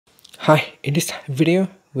Hi, in this video,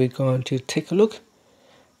 we're going to take a look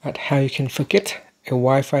at how you can forget a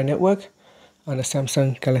Wi-Fi network on the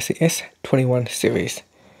Samsung Galaxy S21 series.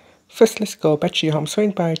 First, let's go back to your home screen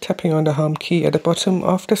by tapping on the home key at the bottom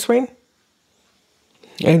of the screen.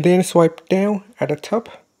 And then swipe down at the top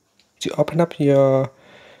to open up your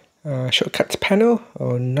shortcuts panel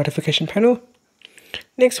or notification panel.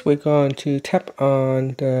 Next, we're going to tap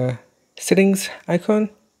on the settings icon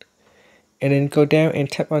and then go down and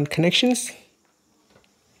tap on connections.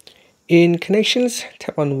 In connections,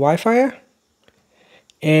 tap on Wi-Fi,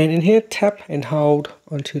 and in here tap and hold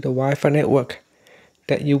onto the Wi-Fi network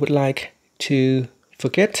that you would like to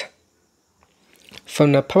forget.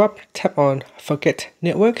 From the pop-up, tap on Forget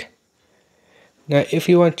Network. Now if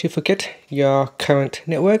you want to forget your current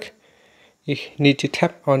network, you need to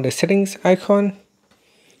tap on the settings icon,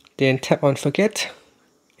 then tap on Forget,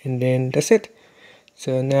 and then that's it.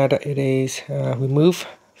 So now that it is removed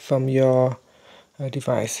from your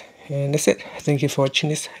device. And that's it. Thank you for watching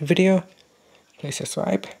this video. Please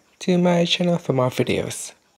subscribe to my channel for more videos.